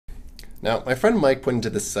Now, my friend Mike put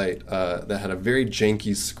into this site that had a very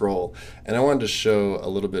janky scroll, and I wanted to show a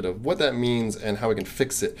little bit of what that means and how we can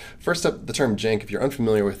fix it. First up, the term jank, if you're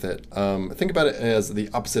unfamiliar with it, think about it as the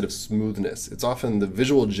opposite of smoothness. It's often the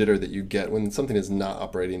visual jitter that you get when something is not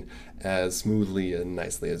operating as smoothly and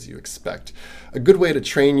nicely as you expect. A good way to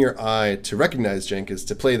train your eye to recognize jank is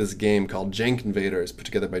to play this game called Jank Invaders, put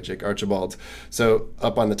together by Jake Archibald. So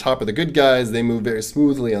up on the top are the good guys, they move very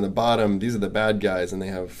smoothly. On the bottom, these are the bad guys, and they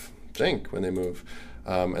have jank when they move.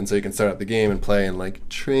 And so you can start up the game and play and like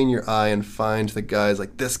train your eye and find the guys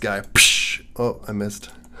like this guy. Psh! Oh, I missed.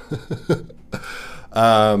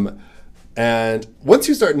 And once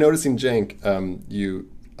you start noticing jank, you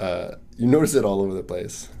notice it all over the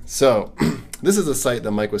place. So this is a site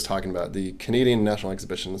that Mike was talking about, the Canadian National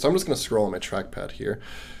Exhibition. So I'm just going to scroll on my trackpad here.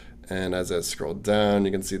 And as I scroll down,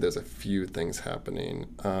 you can see there's a few things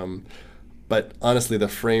happening. But honestly, the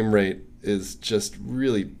frame rate is just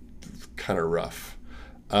really kind of rough.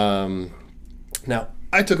 Now,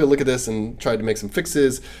 I took a look at this and tried to make some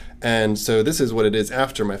fixes. And so this is what it is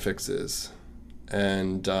after my fixes.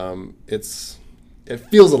 And it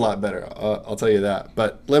feels a lot better, I'll tell you that.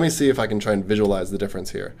 But let me see if I can try and visualize the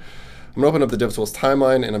difference here. I'm going to open up the DevTools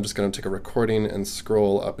Timeline, and I'm just going to take a recording and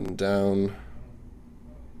scroll up and down.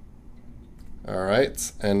 All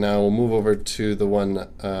right, and now we'll move over to the one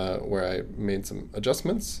where I made some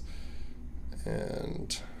adjustments.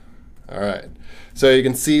 And all right, so you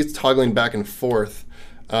can see it's toggling back and forth.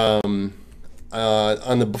 On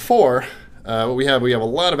the before, what we have a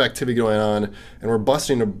lot of activity going on, and we're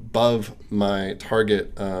busting above my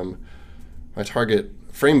target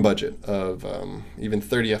frame budget of even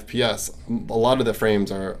 30 FPS. A lot of the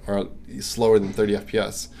frames are slower than 30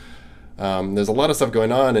 FPS. There's a lot of stuff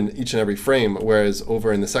going on in each and every frame, whereas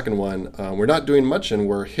over in the second one, we're not doing much, and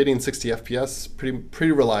we're hitting 60 FPS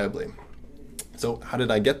pretty reliably. So how did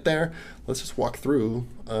I get there? Let's just walk through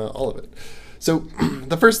all of it. So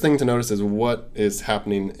the first thing to notice is what is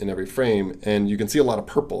happening in every frame, and you can see a lot of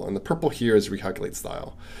purple, and the purple here is recalculate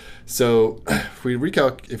style. So if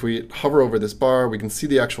we hover over this bar, we can see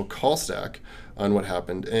the actual call stack on what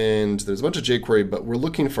happened, and there's a bunch of jQuery, but we're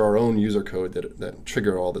looking for our own user code that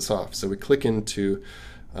triggered all this off. So we click into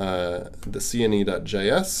the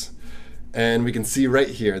cne.js, and we can see right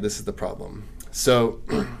here, this is the problem. So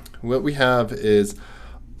what we have is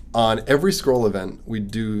on every scroll event, we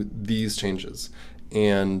do these changes.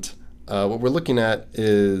 And what we're looking at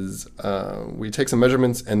is we take some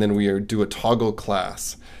measurements and then we do a toggle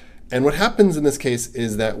class. And what happens in this case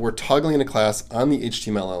is that we're toggling a class on the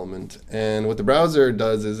HTML element. And what the browser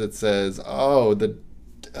does is it says, oh, the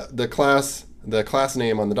class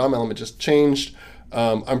name on the DOM element just changed.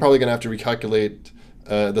 I'm probably going to have to recalculate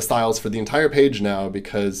the styles for the entire page now,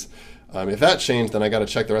 because if that changed, then I got to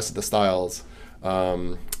check the rest of the styles.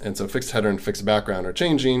 And so fixed header and fixed background are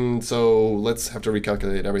changing, so let's have to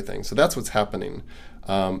recalculate everything. So that's what's happening,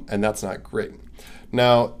 and that's not great.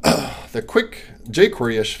 Now, the quick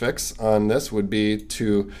jQuery-ish fix on this would be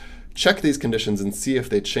to check these conditions and see if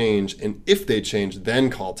they change, and if they change, then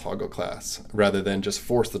call toggle class, rather than just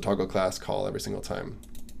force the toggle class call every single time.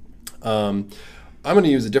 I'm going to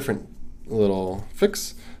use a different little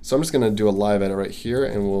fix. So I'm just going to do a LiveEdit right here,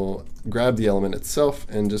 and we'll grab the element itself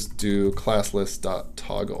and just do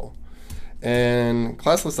classlist.toggle. And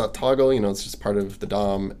classlist.toggle, it's just part of the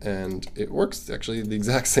DOM, and it works actually the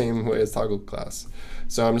exact same way as toggle class.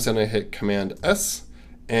 So I'm just going to hit Command S,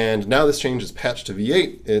 and now this change is patched to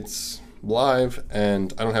V8. It's live,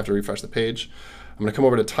 and I don't have to refresh the page. I'm going to come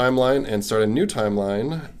over to Timeline and start a new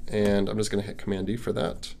timeline, and I'm just going to hit Command D for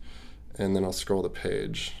that, and then I'll scroll the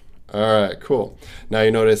page. All right, cool. Now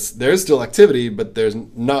you notice there's still activity, but there's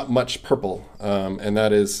not much purple, and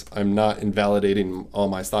that is I'm not invalidating all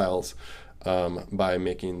my styles by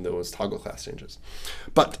making those toggle class changes.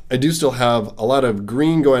 But I do still have a lot of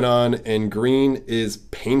green going on, and green is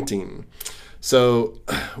painting. So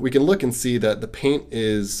we can look and see that the paint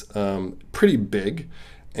is pretty big,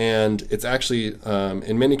 and it's actually,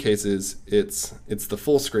 in many cases, it's the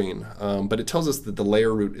full screen, but it tells us that the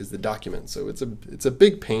layer root is the document. So it's a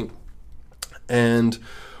big paint, and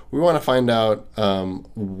we want to find out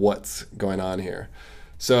what's going on here.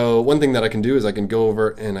 So one thing that I can do is I can go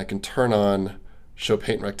over and I can turn on show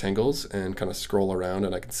paint rectangles and kind of scroll around,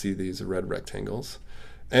 and I can see these red rectangles.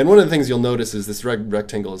 And one of the things you'll notice is this red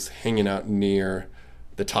rectangle is hanging out near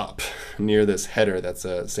the top, near this header that's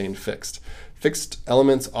saying fixed. Fixed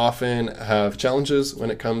elements often have challenges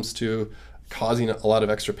when it comes to causing a lot of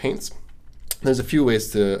extra paints. There's a few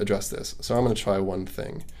ways to address this. So I'm going to try one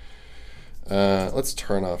thing. Let's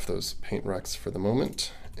turn off those paint recs for the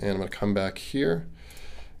moment. And I'm going to come back here.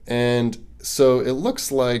 And so it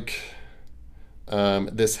looks like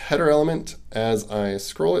This header element, as I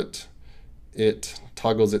scroll it, it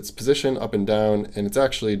toggles its position up and down, and it's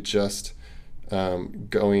actually just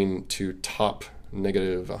going to top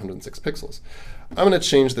negative 106 pixels. I'm going to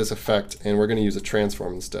change this effect, and we're going to use a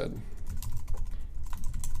transform instead.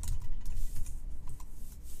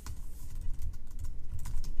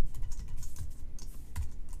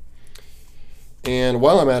 And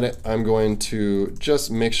while I'm at it, I'm going to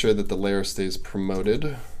just make sure that the layer stays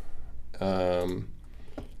promoted.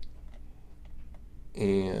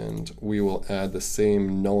 And we will add the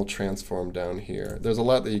same null transform down here. There's a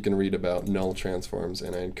lot that you can read about null transforms,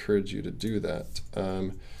 and I encourage you to do that.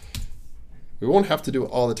 We won't have to do it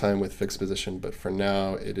all the time with fixed position, but for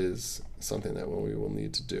now it is something that we will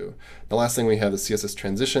need to do. The last thing we have is CSS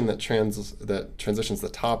transition that transitions the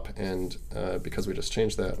top, and because we just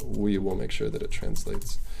changed that, we will make sure that it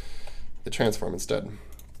translates the transform instead.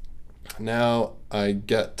 Now I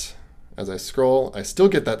get, as I scroll, I still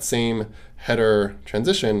get that same header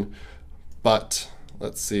transition, but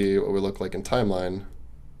let's see what we look like in timeline.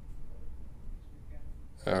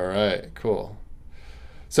 All right, cool.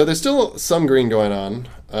 So there's still some green going on.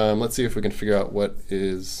 Let's see if we can figure out what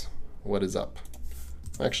is up.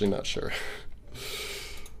 I'm actually not sure.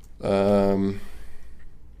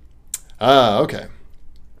 Okay.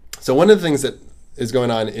 So one of the things that is going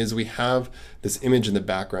on is we have this image in the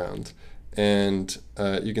background, and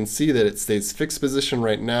you can see that it stays fixed position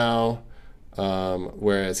right now,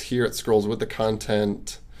 whereas here it scrolls with the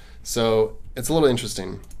content. So it's a little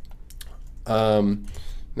interesting.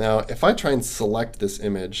 Now, if I try and select this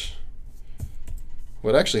image,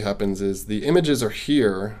 what actually happens is the images are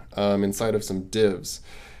here inside of some divs.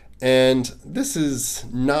 And this is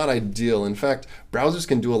not ideal. In fact, browsers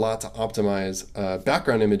can do a lot to optimize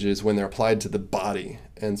background images when they're applied to the body.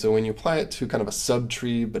 And so when you apply it to kind of a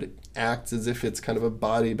subtree, but it acts as if it's kind of a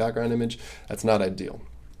body background image, that's not ideal.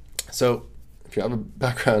 So if you have a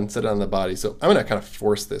background, set it on the body. So I'm going to kind of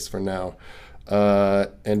force this for now.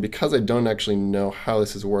 And because I don't actually know how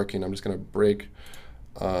this is working, I'm just going to break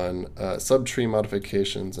on subtree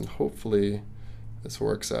modifications, and hopefully this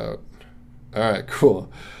works out. All right, cool.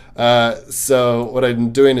 So what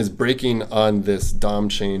I'm doing is breaking on this DOM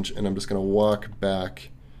change, and I'm just going to walk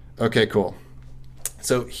back. OK, cool.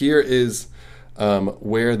 So here is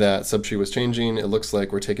where that subtree was changing. It looks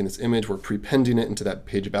like we're taking this image, we're prepending it into that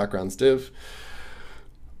page backgrounds div.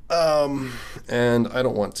 And I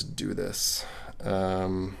don't want to do this.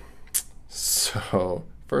 So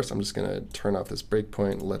first I'm just going to turn off this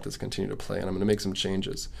breakpoint and let this continue to play, and I'm going to make some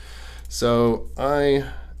changes. So I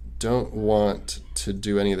don't want to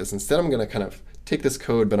do any of this. Instead, I'm going to kind of take this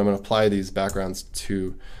code, but I'm going to apply these backgrounds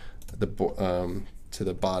to the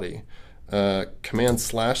body. Command /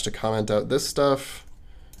 to comment out this stuff,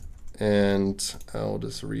 and I'll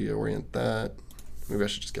just reorient that. Maybe I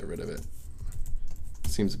should just get rid of it.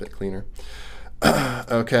 Seems a bit cleaner.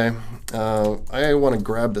 OK, I want to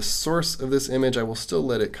grab the source of this image. I will still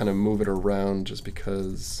let it kind of move it around just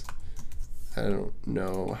because I don't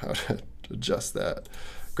know how to adjust that.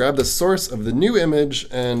 Grab the source of the new image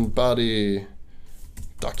and body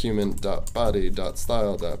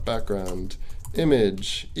document.body.style.background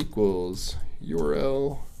image equals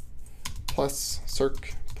URL plus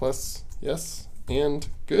circ plus yes and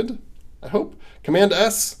good, I hope. Command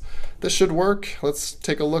S. This should work. Let's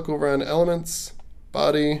take a look over on elements,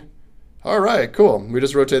 body. All right, cool. We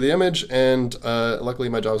just rotate the image, and luckily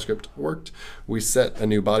my JavaScript worked. We set a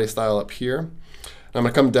new body style up here. I'm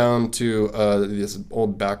going to come down to this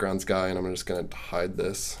old backgrounds guy, and I'm just going to hide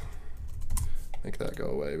this. Make that go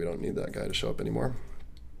away. We don't need that guy to show up anymore.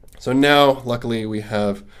 So now, luckily, we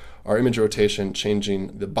have our image rotation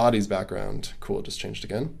changing the body's background. Cool, it just changed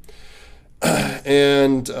again.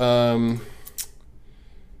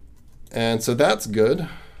 And so that's good.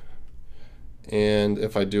 And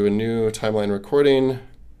if I do a new timeline recording,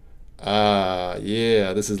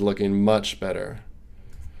 yeah, this is looking much better.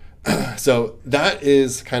 So that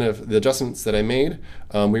is kind of the adjustments that I made.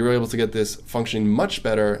 We were able to get this functioning much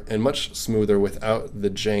better and much smoother without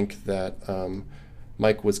the jank that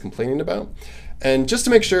Mike was complaining about. And just to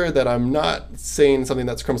make sure that I'm not saying something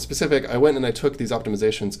that's Chrome specific, I went and I took these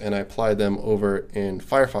optimizations and I applied them over in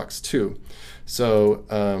Firefox too.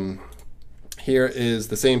 So here is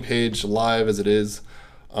the same page live as it is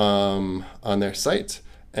on their site.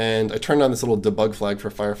 And I turned on this little debug flag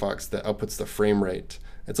for Firefox that outputs the frame rate.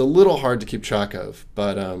 It's a little hard to keep track of,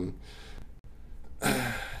 but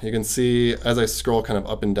you can see as I scroll kind of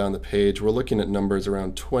up and down the page, we're looking at numbers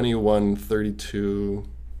around 21,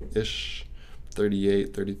 32-ish,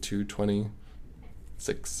 38, 32,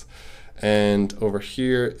 26. And over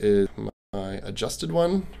here is my adjusted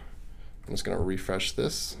one. I'm just going to refresh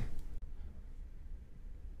this.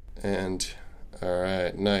 And all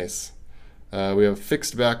right, nice. We have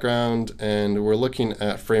fixed background, and we're looking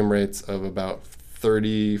at frame rates of about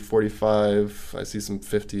 30, 45. I see some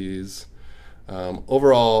 50s.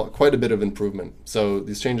 Overall, quite a bit of improvement. So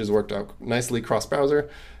these changes worked out nicely cross-browser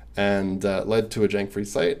and led to a jank-free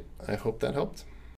site. I hope that helped.